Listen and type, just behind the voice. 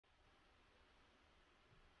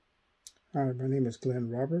Hi, my name is Glenn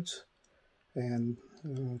Roberts, and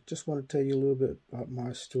just want to tell you a little bit about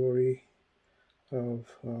my story of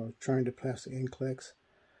trying to pass the NCLEX.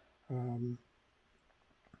 Um,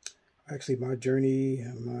 Actually, my journey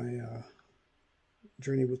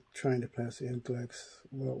with trying to pass the NCLEX,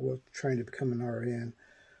 well, trying to become an RN,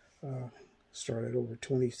 uh, started over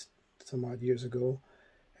 20 some odd years ago,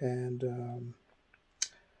 and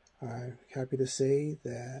I'm happy to say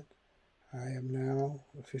that I am now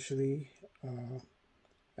officially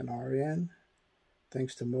an RN,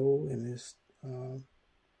 thanks to Mo and his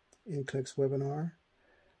NCLEX webinar.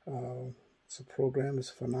 It's a program, it's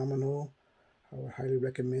phenomenal. I would highly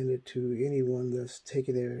recommend it to anyone that's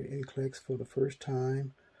taking their NCLEX for the first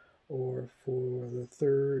time or for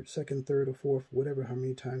the second, third, or fourth, whatever, how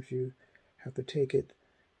many times you have to take it. It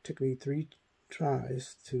took me 3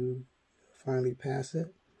 tries to finally pass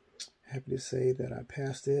it. Happy to say that I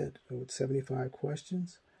passed it with 75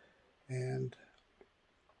 questions, and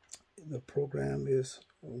the program is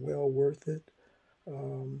well worth it.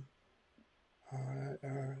 Um,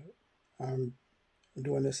 I'm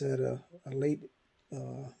doing this at a late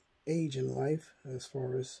age in life as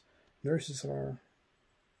far as nurses are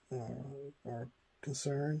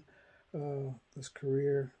concerned. This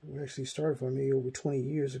career actually started for me over 20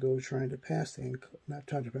 years ago, trying to pass not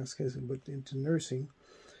trying to pass the but into nursing.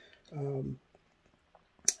 And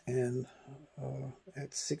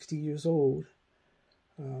at 60 years old,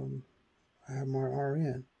 I have my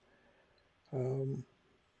RN.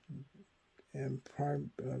 And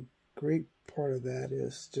a great part of that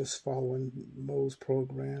is just following Mo's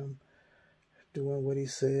program, doing what he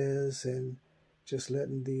says, and just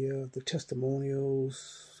letting the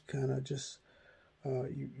testimonials kind of just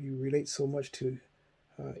you relate so much to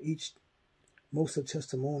most of the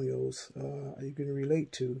testimonials you can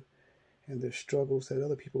relate to, and the struggles that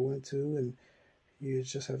other people went to, and you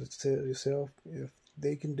just have to tell yourself, if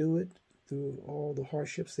they can do it through all the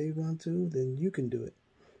hardships they've gone through, then you can do it.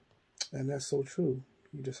 And that's so true.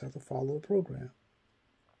 You just have to follow the program.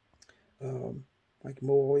 Like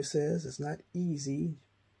Mo always says, it's not easy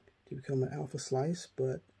to become an alpha slice,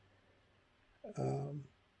 but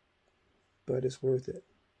it's worth it.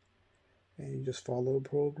 And you just follow the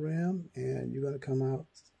program, and you're going to come out,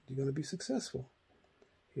 you're going to be successful.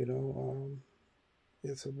 You know,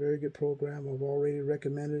 it's a very good program. I've already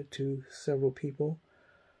recommended it to several people.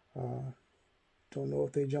 Don't know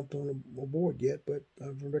if they jumped on the board yet, but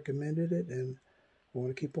I've recommended it, and I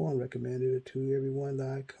want to keep on recommending it to everyone that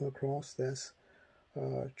I come across that's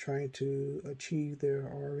trying to achieve their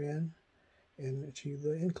RN and achieve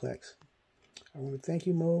the NCLEX. I want to thank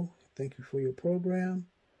you, Mo. Thank you for your program,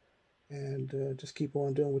 and just keep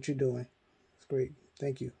on doing what you're doing. It's great.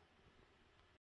 Thank you.